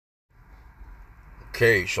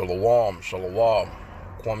Okay, Shalom, Shalom.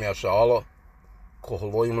 Kwame Yashala,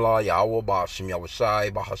 Koholoim La Yahweh Bashim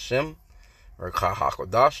Yahushai Bahashim, Rekha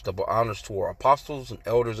HaKodash, double honors to our apostles and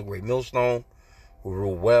elders of Great Millstone who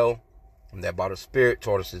rule well, and that by the Spirit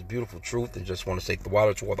taught us His beautiful truth, and just want to say the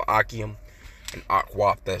water to all the Akim and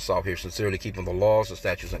Akwaf that's out here sincerely keeping the laws, the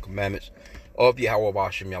statutes, and commandments of Yahweh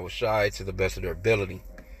Bashim Yahushai to the best of their ability.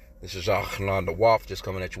 This is Yahchanan the Waf, just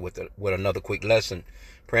coming at you with another quick lesson,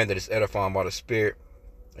 praying that it's edifying by the Spirit.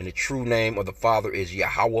 And the true name of the Father is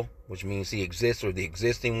Yahweh, which means He exists, or the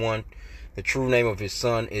existing one. The true name of His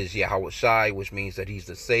Son is Yahweh Shai, which means that He's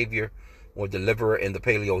the Savior or Deliverer in the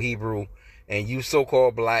Paleo Hebrew. And you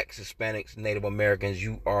so-called blacks, Hispanics, Native Americans,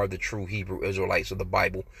 you are the true Hebrew Israelites of the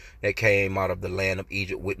Bible that came out of the land of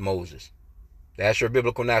Egypt with Moses. That's your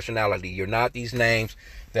biblical nationality. You're not these names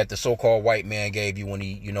that the so-called white man gave you when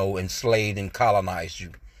he, enslaved and colonized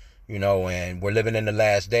you. And we're living in the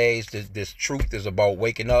last days. This truth is about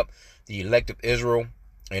waking up the elect of Israel.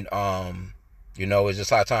 And, it's just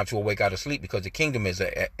high time to awake out of sleep because the kingdom is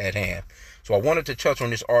at hand. So I wanted to touch on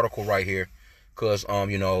this article right here because,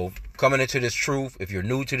 coming into this truth, if you're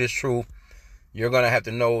new to this truth, you're going to have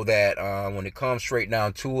to know that when it comes straight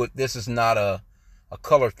down to it, this is not a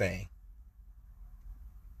color thing.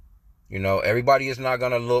 Everybody is not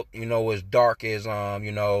going to look, as dark as,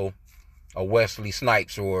 a Wesley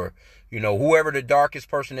Snipes or, whoever the darkest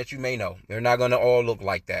person that you may know. They're not going to all look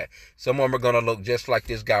like that. Some of them are going to look just like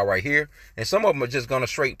this guy right here. And some of them are just going to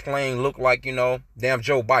straight plain look like, damn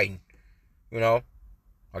Joe Biden.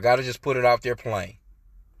 I got to just put it out there plain.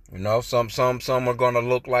 Some are going to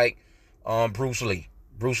look like Bruce Lee.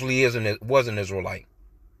 Bruce Lee was an Israelite.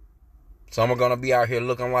 Some are going to be out here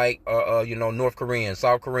looking like, North Koreans,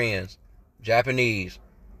 South Koreans, Japanese,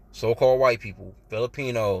 so-called white people,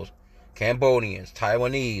 Filipinos, Cambodians,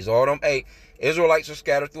 Taiwanese, all them. Hey, Israelites are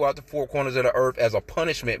scattered throughout the four corners of the earth as a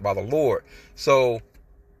punishment by the Lord. So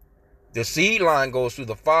the seed line goes through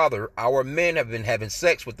the father. Our men have been having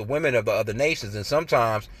sex with the women of the other nations, and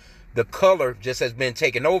sometimes the color just has been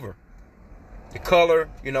taken over. The color,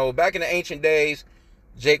 back in the ancient days,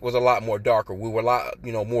 Jake was a lot more darker. We were a lot,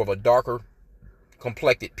 more of a darker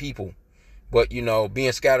complected people. But,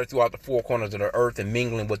 being scattered throughout the four corners of the earth and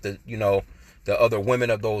mingling with the, the other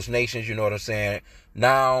women of those nations, you know what I'm saying?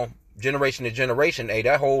 Now, generation to generation,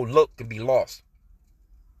 that whole look could be lost.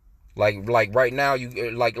 Like right now,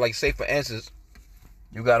 you like say for instance,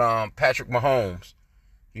 you got Patrick Mahomes.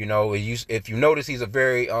 If you notice, he's a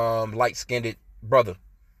very light-skinned brother,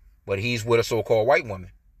 but he's with a so-called white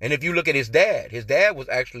woman. And if you look at his dad was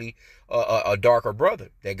actually a darker brother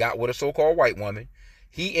that got with a so-called white woman.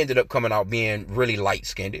 He ended up coming out being really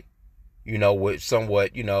light-skinned. With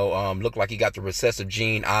somewhat, looked like he got the recessive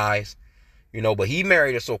gene eyes, but he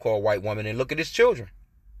married a so-called white woman, and look at his children.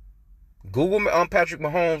 Google Patrick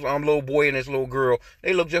Mahomes' little boy and his little girl.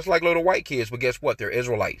 They look just like little white kids, but guess what? They're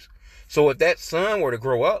Israelites. So if that son were to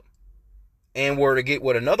grow up and were to get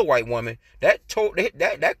with another white woman, that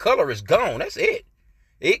color is gone. That's it.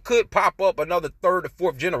 It could pop up another third or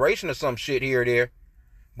fourth generation or some shit here or there,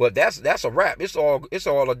 but that's a wrap. It's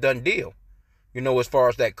all a done deal. As far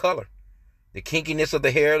as that color. The kinkiness of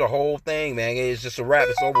the hair, the whole thing, man, it's just a wrap.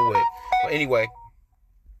 It's over with. But anyway,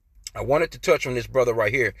 I wanted to touch on this brother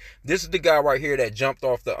right here. This is the guy right here that jumped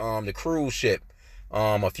off the cruise ship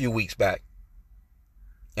a few weeks back.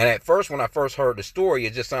 And at first, when I first heard the story,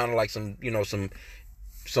 it just sounded like some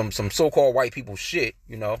so-called white people shit,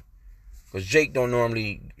 because Jake don't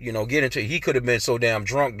normally, get into it. He could have been so damn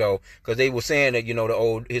drunk, though, because they were saying that,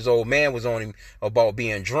 his old man was on him about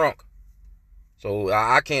being drunk. So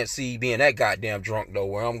I can't see being that goddamn drunk, though,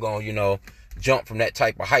 where I'm going, jump from that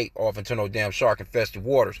type of height off into no damn shark-infested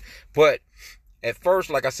waters. But at first,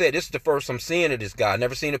 like I said, this is the first I'm seeing of this guy. I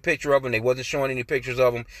never seen a picture of him. They wasn't showing any pictures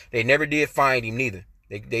of him. They never did find him, neither.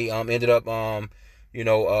 They ended up,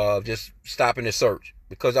 just stopping the search.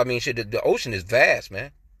 Because, shit, the ocean is vast, man.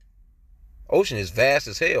 Ocean is vast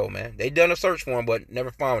as hell, man. They done a search for him, but never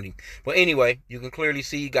found him. But anyway, you can clearly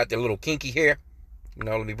see he got that little kinky hair.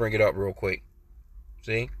 Let me bring it up real quick.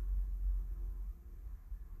 See?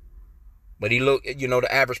 But he look, the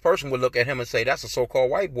average person would look at him and say, that's a so-called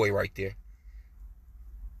white boy right there.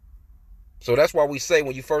 So that's why we say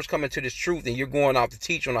when you first come into this truth and you're going out to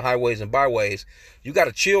teach on the highways and byways, you got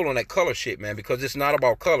to chill on that color shit, man, because it's not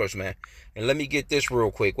about colors, man. And let me get this real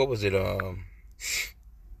quick. What was it? What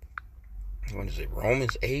is it?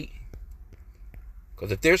 Romans 8?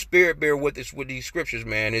 Because if their spirit bear with us with these scriptures,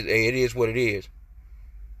 man, it is what it is.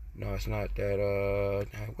 No, it's not that.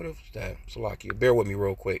 What was that? Salakia. Bear with me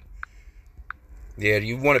real quick. Yeah,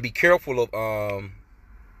 you want to be careful of that.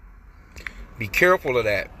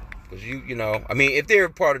 Because you know, I mean, if they're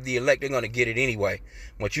part of the elect, they're going to get it anyway.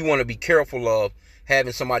 What you want to be careful of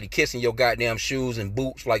having somebody kissing your goddamn shoes and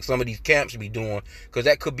boots like some of these camps be doing, because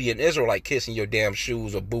that could be an Israelite kissing your damn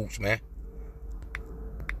shoes or boots, man.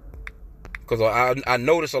 Because I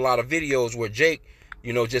notice a lot of videos where Jake,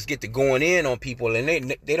 you know, just get to going in on people and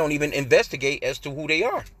they don't even investigate as to who they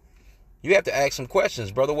are. You have to ask some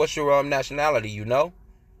questions, brother. What's your nationality? You know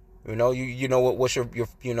what's your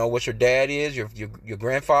you know what your dad is, your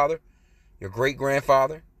grandfather, your great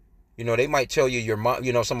grandfather. You know, they might tell you your mom,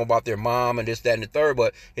 you know, something about their mom and this, that, and the third,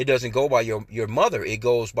 but it doesn't go by your mother. It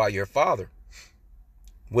goes by your father,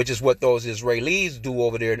 which is what those Israelis do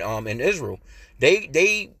over there in Israel.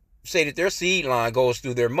 They say that their seed line goes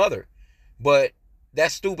through their mother, but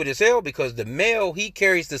that's stupid as hell, because the male, he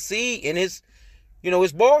carries the seed in his, you know,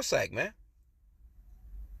 his ball sack, man.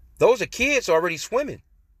 Those are kids already swimming.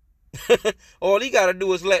 All he got to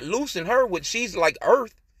do is let loose in her, which she's like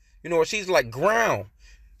earth, you know, or she's like ground.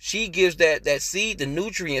 She gives that seed the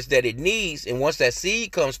nutrients that it needs, and once that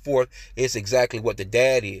seed comes forth, it's exactly what the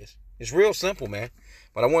dad is. It's real simple, man.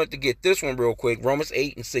 But I wanted to get this one real quick. Romans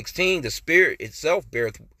 8:16, the Spirit itself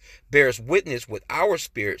bears witness with our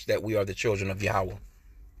spirits that we are the children of Yahweh.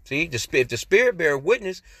 See, if the Spirit bears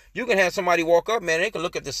witness, you can have somebody walk up, man, they can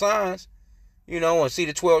look at the signs, you know, and see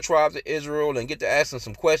the 12 tribes of Israel and get to asking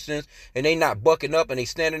some questions, and they not bucking up, and they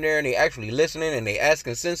standing there and they actually listening and they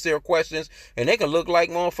asking sincere questions, and they can look like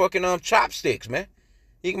motherfucking chopsticks, man.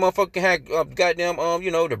 You can motherfucking have goddamn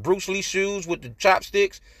you know, the Bruce Lee shoes with the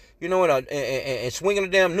chopsticks, you know, and swinging the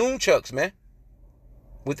damn nunchucks, man,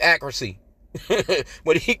 with accuracy.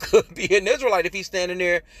 But he could be an Israelite if he's standing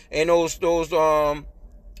there and those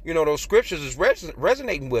you know, those scriptures is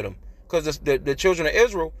resonating with him, because the children of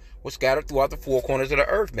Israel were scattered throughout the four corners of the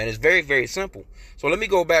earth, man. It's very, very simple. So let me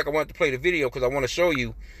go back. I want to play the video because I want to show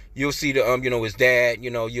you. You'll see the you know, his dad.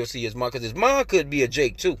 You know, you'll see his mom, because his mom could be a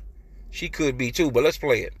Jake too. She could be too. But let's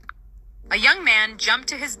play it. A young man jumped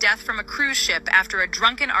to his death from a cruise ship after a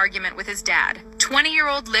drunken argument with his dad.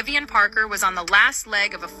 20-year-old Livian Parker was on the last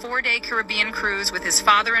leg of a 4-day Caribbean cruise with his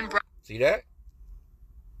father and brother. See that?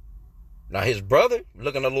 Now his brother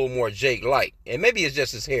looking a little more Jake-like, and maybe it's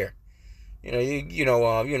just his hair. You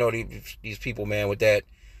know, these people, man, with that,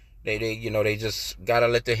 they you know, they just gotta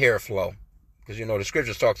let the hair flow, because you know the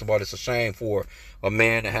scriptures talks about it's a shame for a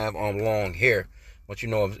man to have long hair. But you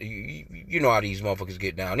know how these motherfuckers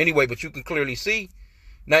get down. Anyway, but you can clearly see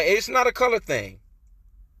now it's not a color thing,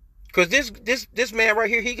 because this man right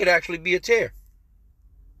here, he could actually be a tear.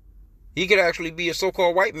 He could actually be a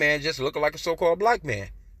so-called white man just looking like a so-called black man,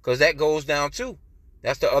 because that goes down too.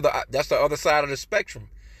 That's the other side of the spectrum.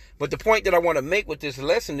 But the point that I want to make with this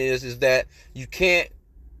lesson is that you can't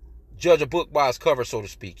judge a book by its cover, so to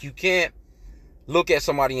speak. You can't look at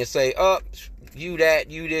somebody and say, you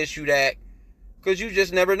that, you this, you that, because you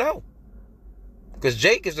just never know. Because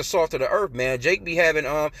Jake is the salt of the earth, man. Jake be having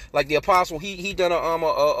like the apostle, he done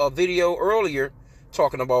a video earlier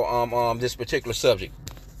talking about this particular subject.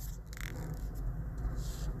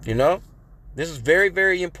 You know? This is very,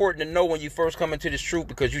 very important to know when you first come into this truth,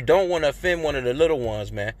 because you don't want to offend one of the little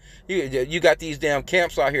ones, man. You got these damn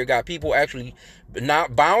camps out here, got people actually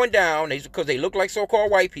not bowing down because they look like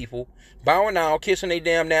so-called white people, bowing down, kissing their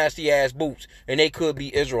damn nasty-ass boots, and they could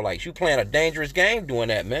be Israelites. You playing a dangerous game doing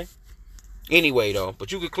that, man. Anyway, though,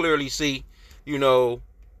 but you could clearly see, you know,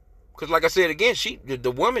 because like I said again,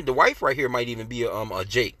 the woman, the wife right here might even be a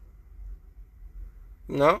Jake.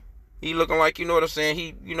 You know? He looking like, you know what I'm saying,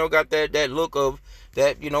 he, you know, got that look of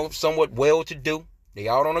that, you know, somewhat well-to-do. They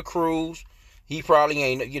out on a cruise. He probably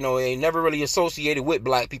ain't never really associated with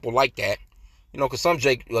black people like that. You know, because some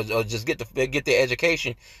Jake just get their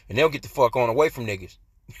education and they'll get the fuck on away from niggas.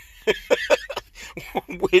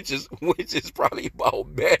 which is probably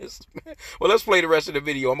about best, man. Well, let's play the rest of the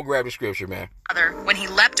video. I'm gonna grab the scripture, man. When he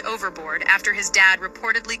leapt overboard after his dad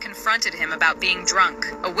reportedly confronted him about being drunk.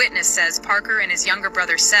 A witness says Parker and his younger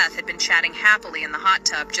brother Seth had been chatting happily in the hot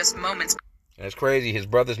tub just moments. That's crazy. His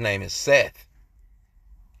brother's name is Seth,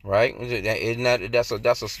 right? Isn't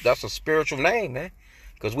that's a spiritual name, man?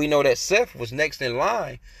 Because we know that Seth was next in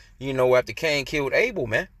line, you know, after Cain killed Abel,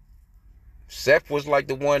 man. Seth was like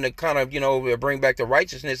the one that kind of, you know, bring back the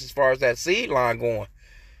righteousness as far as that seed line going.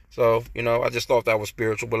 So, you know, I just thought that was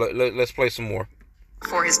spiritual, but let's play some more.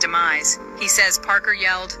 For his demise, he says Parker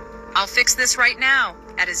yelled, "I'll fix this right now,"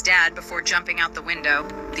 at his dad before jumping out the window.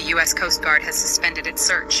 The U.S. Coast Guard has suspended its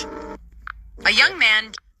search. A young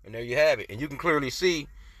man... And there you have it. And you can clearly see,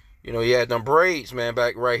 you know, he had them braids, man,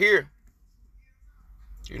 back right here.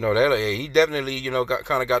 You know, that he definitely, you know,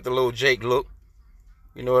 kind of got the little Jake look.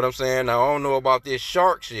 You know what I'm saying? Now, I don't know about this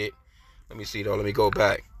shark shit. Let me see, though. Let me go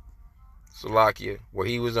back. Salakia, where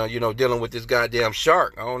he was, dealing with this goddamn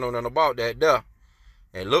shark. I don't know nothing about that, duh.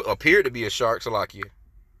 And look, appeared to be a shark, Salakia.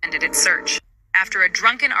 Ended its search after a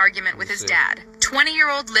drunken argument with his dad.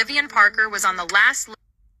 20-year-old Livian Parker was on the last leg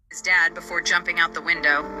of his dad before jumping out the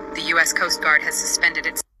window. The U.S. Coast Guard has suspended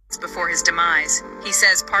its before his demise. He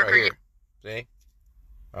says Parker... Right here. See?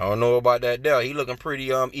 I don't know about that there. He looking pretty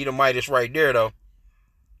Edomitis right there, though.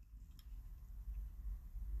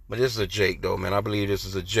 But this is a Jake, though, man. I believe this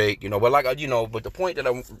is a Jake, But but the point that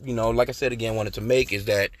I, like I said again, wanted to make is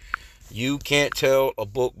that you can't judge a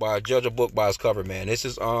book by its cover, man. This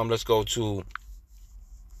is let's go to.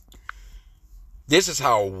 This is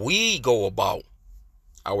how we go about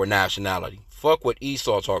our nationality. Fuck what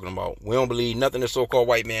Esau talking about. We don't believe nothing the so-called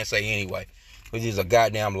white man say anyway. Because he's a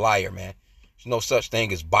goddamn liar, man. There's no such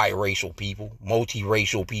thing as biracial people,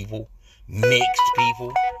 multiracial people, mixed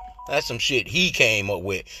people. That's some shit he came up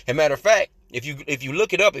with. As a matter of fact, if you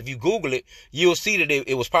look it up, if you Google it, you'll see that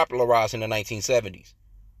it was popularized in the 1970s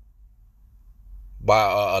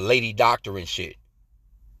by a lady doctor and shit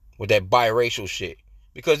with that biracial shit.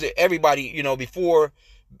 Because everybody, before,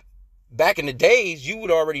 back in the days, you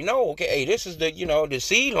would already know, okay, hey, this is the, the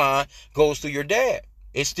seed line goes through your dad.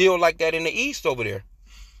 It's still like that in the East over there.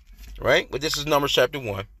 Right? But this is Numbers chapter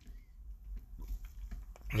 1.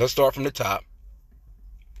 Let's start from the top.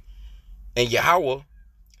 And Yahweh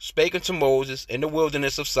spake unto Moses in the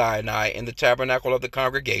wilderness of Sinai in the tabernacle of the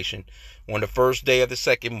congregation on the first day of the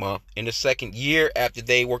 2nd month, in the 2nd year after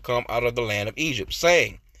they were come out of the land of Egypt,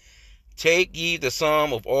 saying, Take ye the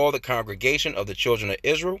sum of all the congregation of the children of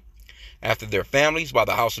Israel, after their families, by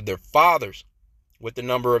the house of their fathers, with the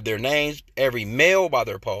number of their names, every male by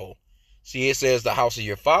their poll. See, it says the house of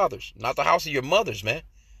your fathers, not the house of your mothers, man.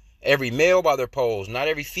 Every male by their polls, not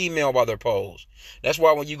every female by their polls. That's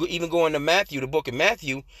why when you even go into Matthew, the book of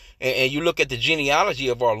Matthew, and you look at the genealogy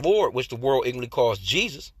of our Lord, which the world ignorantly calls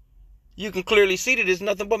Jesus, you can clearly see that there's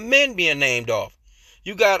nothing but men being named off.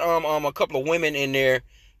 You got a couple of women in there,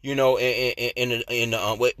 but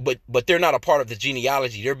they're not a part of the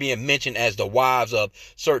genealogy. They're being mentioned as the wives of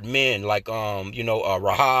certain men, like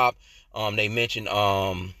Rahab. They mentioned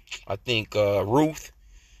I think Ruth,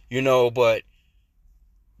 but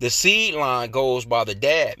the seed line goes by the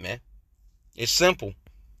dad, man. It's simple.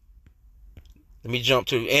 Let me jump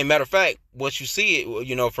to, and matter of fact, once you see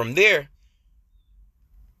it, from there,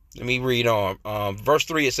 let me read on. Verse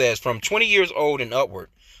 3, it says, From 20 years old and upward,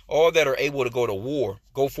 all that are able to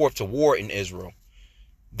go forth to war in Israel.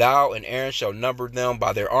 Thou and Aaron shall number them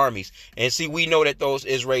by their armies. And see, we know that those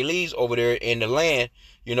Israelis over there in the land,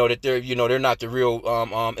 that they're not the real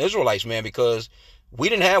Israelites, man, because we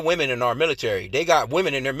didn't have women in our military. They got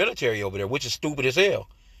women in their military over there, which is stupid as hell.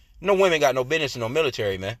 No women got no business in no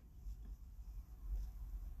military, man.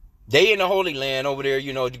 They in the Holy Land over there,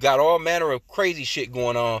 got all manner of crazy shit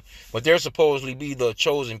going on, but they're supposedly be the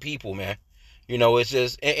chosen people, man. It's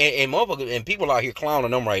just, and motherfuckers, and people out here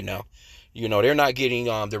clowning them right now. They're not getting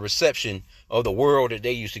the reception of the world that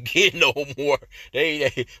they used to get no more. They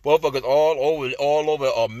motherfuckers all over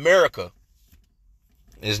America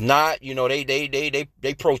is not,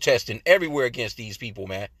 they protesting everywhere against these people,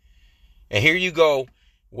 man. And here you go.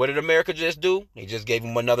 What did America just do? They just gave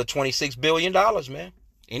them another $26 billion, man,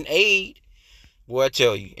 in aid. Well, I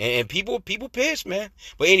tell you, and people pissed, man.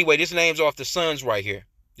 But anyway, this name's off the sons right here.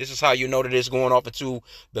 This is how you know that it's going off into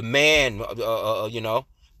the man,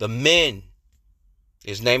 the men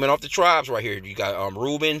is naming off the tribes right here. You got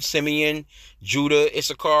Reuben, Simeon, Judah,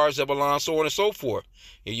 Issachar, Zebulun, so on and so forth.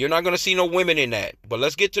 You're not going to see no women in that. But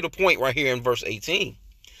let's get to the point right here in verse 18.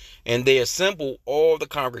 And they assembled all the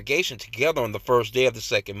congregation together on the first day of the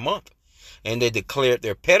 2nd month. And they declared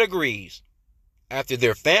their pedigrees after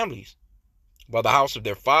their families by the house of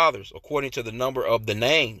their fathers, according to the number of the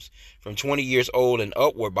names, from 20 years old and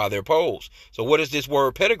upward by their polls. So what does this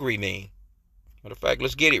word pedigree mean? Matter of fact,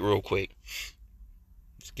 let's get it real quick.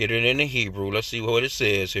 Let's get it in the Hebrew. Let's see what it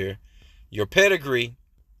says here. Your pedigree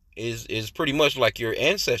is pretty much like your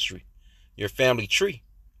ancestry, your family tree.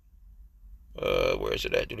 Where is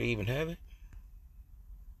it at? Do they even have it?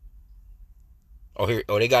 Oh, here.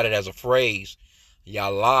 Oh, they got it as a phrase.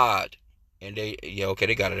 Yalad. And they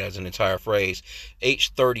got it as an entire phrase.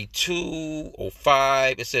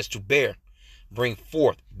 H3205, it says to bear, bring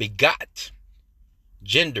forth, begot,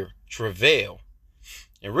 gender, travail.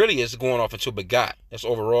 And really it's going off into begot. That's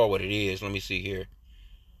overall what it is. Let me see here.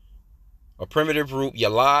 A primitive root,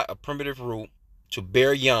 yalad, a primitive root, to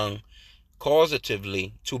bear young,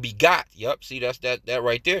 causatively, to begot. Yep, see, that's that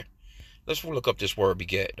right there. Let's look up this word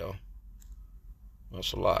beget, though.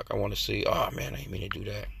 That's a lot. I want to see. Oh, man, I didn't mean to do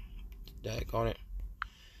that. Dag on it.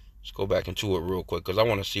 Let's go back into it real quick because I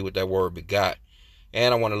want to see what that word begot.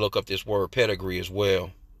 And I want to look up this word pedigree as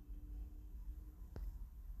well.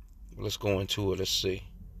 Let's go into it. Let's see.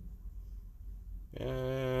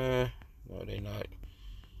 No, they're not.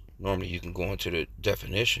 Normally you can go into the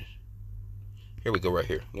definition. Here we go right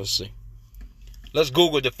here. Let's see. Let's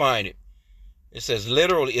Google define it. It says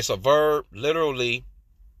literally, it's a verb, literally,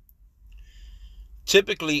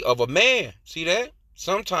 typically of a man. See that?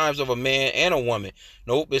 Sometimes of a man and a woman.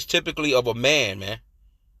 Nope, it's typically of a man, man.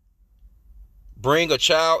 Bring a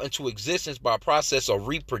child into existence by process of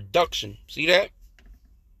reproduction. See that?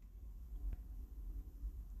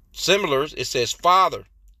 Similars, it says father,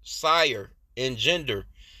 sire, engender,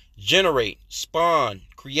 generate, spawn,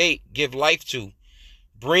 create, give life to,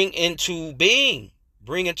 bring into being,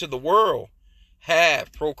 bring into the world,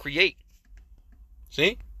 have, procreate.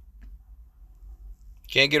 See?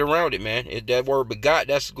 Can't get around it, man. That word begot,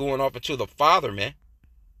 that's going off into the Father, man.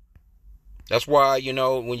 That's why, you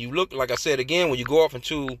know, when you look, like I said again, when you go off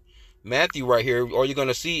into Matthew right here, all you're going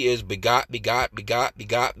to see is begot, begot, begot,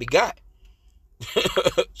 begot, begot.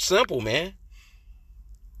 Simple, man.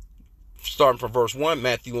 Starting from verse 1,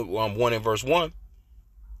 Matthew 1 and verse 1.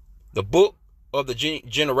 The book of the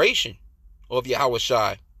generation of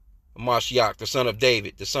Yahushua, Mashiach, the son of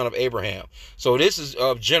David, the son of Abraham. So this is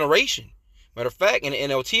of generation. Matter of fact, in the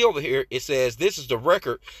NLT over here, it says this is the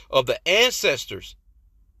record of the ancestors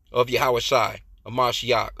of Yahushua, a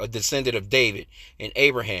Mashiach, a descendant of David and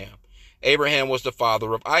Abraham. Abraham was the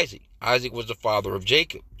father of Isaac. Isaac was the father of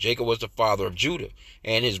Jacob. Jacob was the father of Judah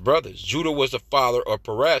and his brothers. Judah was the father of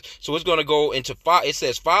Perez. So it's going to go into, it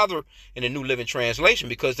says father in the New Living Translation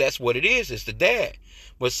because that's what it is. It's the dad.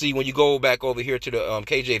 But see, when you go back over here to the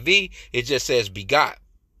KJV, it just says begot.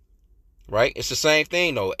 Right? It's the same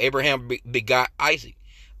thing, though. Abraham begot Isaac.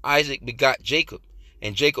 Isaac begot Jacob.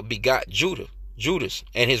 And Jacob begot Judas,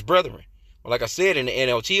 and his brethren. Well, like I said, in the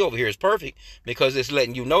NLT over here is perfect because it's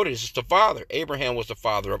letting you know that it's the father. Abraham was the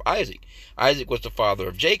father of Isaac. Isaac was the father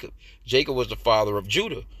of Jacob. Jacob was the father of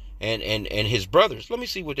Judah and his brothers. Let me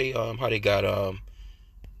see what they how they got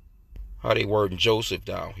how they wording Joseph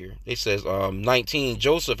down here. It says 19,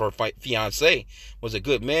 Joseph, her fiance, was a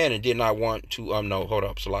good man and did not want to no, hold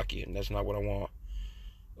up, Salakia. That's not what I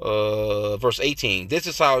want. Verse 18. This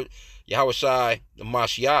is how Yahushua the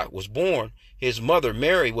Mashiach was born. His mother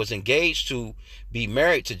Mary was engaged to be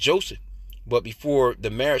married to Joseph, but before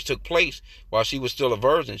the marriage took place, while she was still a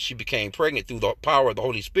virgin, she became pregnant through the power of the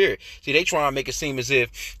Holy Spirit. See, they try and make it seem as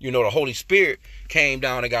if, you know, the Holy Spirit came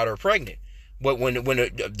down and got her pregnant. But when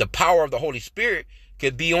the power of the Holy Spirit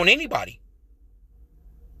could be on anybody.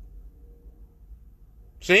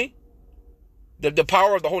 See? The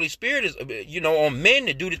power of the Holy Spirit is, you know, on men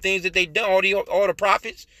to do the things that they done. All the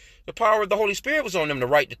prophets, the power of the Holy Spirit was on them to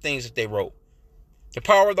write the things that they wrote. The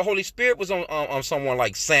power of the Holy Spirit was on someone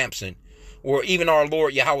like Samson, or even our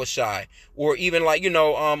Lord Yahushua, or even like, you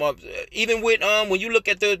know, even with when you look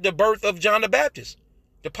at the birth of John the Baptist,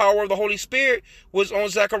 the power of the Holy Spirit was on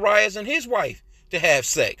Zacharias and his wife to have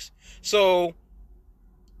sex. So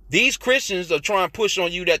these Christians are trying to push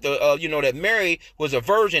on you that you know, that Mary was a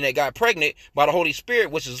virgin that got pregnant by the Holy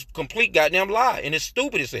Spirit, which is a complete goddamn lie, and it's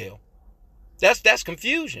stupid as hell. That's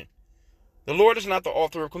confusion. The Lord is not the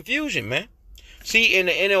author of confusion, man. See, in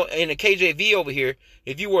the KJV over here,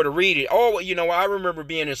 if you were to read it, you know, I remember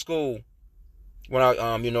being in school when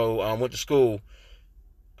I went to school.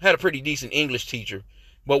 I had a pretty decent English teacher,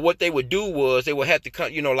 but what they would do was they would have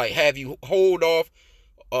to, you know, like have you hold off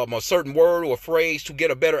a certain word or phrase to get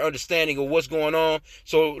a better understanding of what's going on.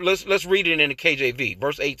 So let's read it in the KJV,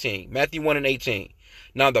 verse 18, Matthew 1 and 18.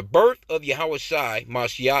 Now the birth of Yahushua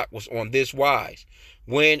Mashiach was on this wise,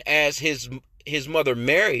 when as his mother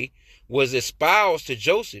Mary was espoused to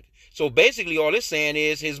Joseph. So basically all it's saying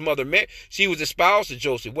is his mother Mary, she was espoused to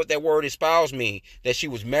Joseph. What that word espoused mean? That she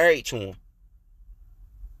was married to him.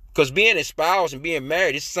 Because being espoused and being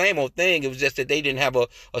married, it's the same old thing. It was just that they didn't have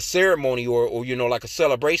a ceremony or, you know, like a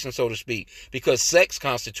celebration, so to speak, because sex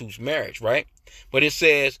constitutes marriage, right? But it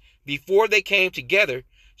says, before they came together,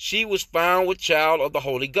 she was found with child of the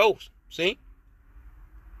Holy Ghost. See?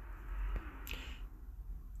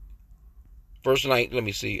 Verse 9, let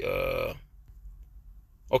me see.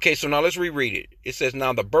 Okay, so now let's reread it. It says,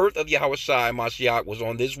 now the birth of Yahushua Mashiach was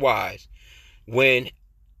on this wise, when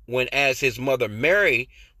as his mother Mary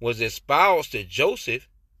was espoused to Joseph,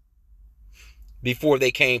 before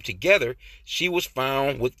they came together, she was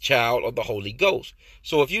found with child of the Holy Ghost.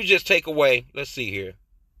 So if you just take away, let's see here.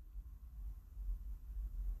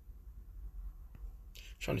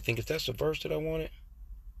 I'm trying to think if that's the verse that I wanted.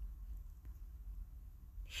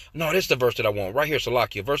 No, this is the verse that I want. Right here,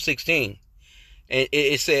 Salakia, verse 16. And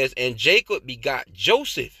it says, and Jacob begot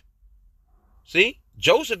Joseph. See?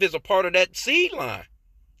 Joseph is a part of that seed line.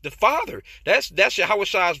 The father. That's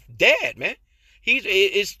Yahweh's dad, man.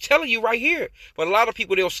 It's telling you right here. But a lot of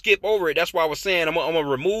people, they'll skip over it. That's why I was saying I'm going to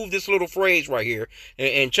remove this little phrase right here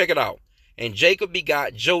and check it out. And Jacob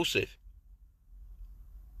begot Joseph,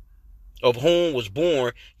 of whom was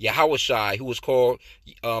born Yahushai, who was called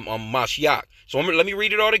Mashiach. So let me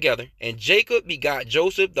read it all together. And Jacob begot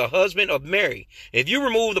Joseph, the husband of Mary. If you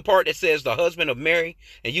remove the part that says the husband of Mary,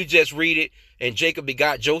 and you just read it, and Jacob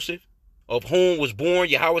begot Joseph, of whom was born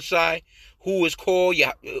Yahushai, who is called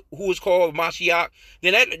Mashiach,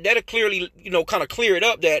 then that'll clearly, kind of clear it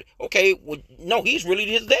up that, okay, well, no, he's really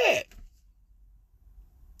his dad.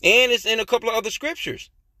 And it's in a couple of other scriptures.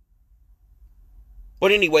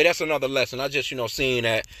 But anyway, that's another lesson. I just, seen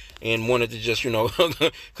that and wanted to just,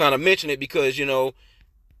 kind of mention it because,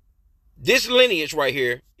 this lineage right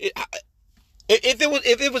here, if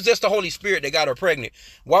it was just the Holy Spirit that got her pregnant,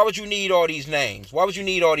 why would you need all these names? Why would you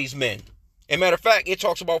need all these men? As a matter of fact, it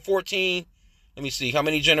talks about 14. Let me see. How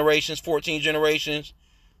many generations? 14 generations.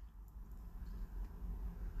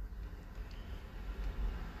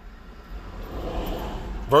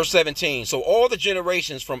 Verse 17. So all the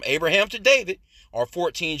generations from Abraham to David are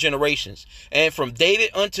 14 generations. And from David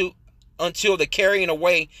until the carrying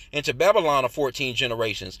away into Babylon are 14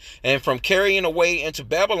 generations. And from carrying away into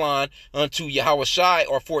Babylon unto Yahushai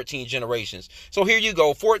are 14 generations. So here you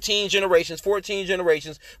go, 14 generations, 14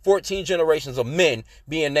 generations, 14 generations of men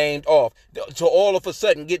being named off. To all of a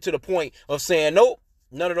sudden get to the point of saying, nope,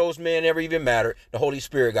 none of those men ever even mattered. The Holy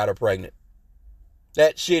Spirit got her pregnant.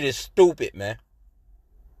 That shit is stupid, man.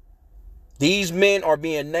 These men are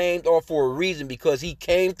being named off for a reason because he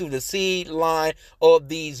came through the seed line of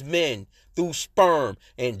these men through sperm.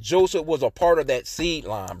 And Joseph was a part of that seed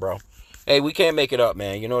line, bro. Hey, we can't make it up,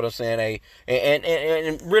 man. You know what I'm saying? Hey,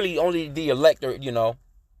 and really only the elect are,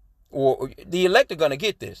 or the elect are going to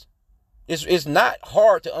get this. It's not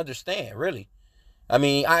hard to understand, really. I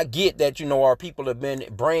mean, I get that, our people have been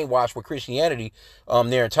brainwashed with Christianity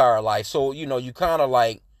their entire life. So, you kind of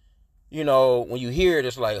like, when you hear it,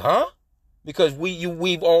 it's like, huh? Because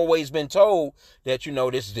we've always been told that,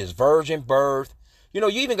 this is virgin birth. You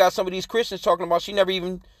even got some of these Christians talking about she never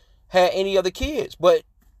even had any other kids. But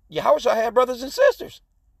Yahushua had brothers and sisters.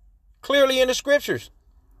 Clearly in the scriptures.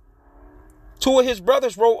 2 of his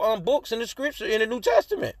brothers wrote books in the scripture, in the New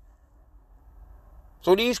Testament.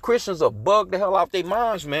 So these Christians are bugged the hell out their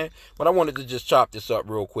minds, man. But I wanted to just chop this up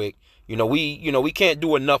real quick. We can't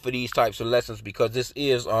do enough of these types of lessons because this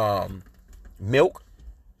is milk.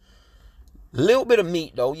 Little bit of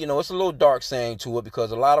meat, though. It's a little dark saying to it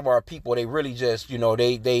because a lot of our people, they really just,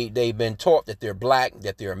 they've been taught that they're black,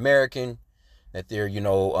 that they're American, that they're,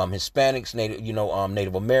 Hispanics,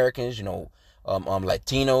 Native Americans,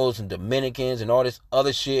 Latinos and Dominicans and all this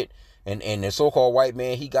other shit. And the so-called white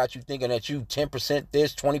man, he got you thinking that you 10%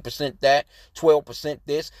 this, 20% that, 12%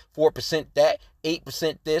 this, 4% that,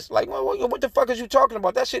 8% this. Like, what the fuck is you talking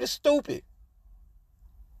about? That shit is stupid.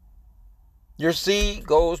 Your seed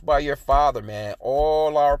goes by your father, man.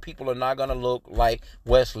 All our people are not going to look like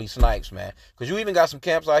Wesley Snipes, man. Because you even got some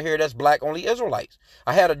camps out here that's black-only Israelites.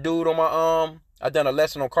 I had a dude on my, I done a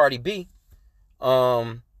lesson on Cardi B,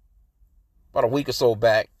 about a week or so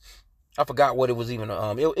back. I forgot what it was even,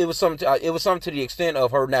 it was something to the extent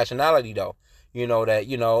of her nationality, though. And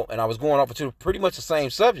I was going off to pretty much the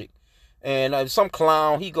same subject. And some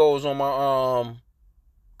clown, he goes on my,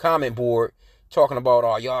 comment board, talking about,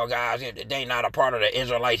 oh, y'all guys, they not a part of the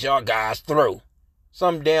Israelites. Y'all guys through.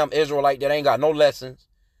 Some damn Israelite that ain't got no lessons.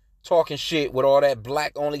 Talking shit with all that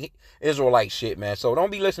black-only Israelite shit, man. So don't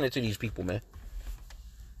be listening to these people, man.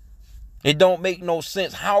 It don't make no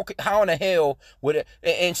sense. How in the hell would it?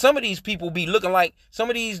 And some of these people be looking like, some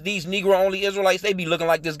of these Negro-only Israelites, they be looking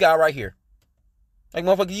like this guy right here. Like,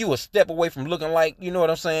 motherfucker, you a step away from looking like, you know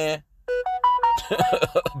what I'm saying?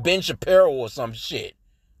 Ben Shapiro or some shit.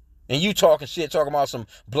 And you talking shit, talking about some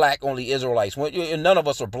black-only Israelites. None of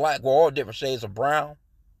us are black. We're all different shades of brown.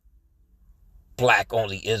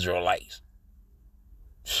 Black-only Israelites.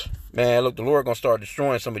 Man, look, the Lord gonna start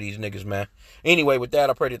destroying some of these niggas, man. Anyway, with that,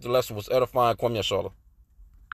 I pray that the lesson was edifying. Kwam Yashala.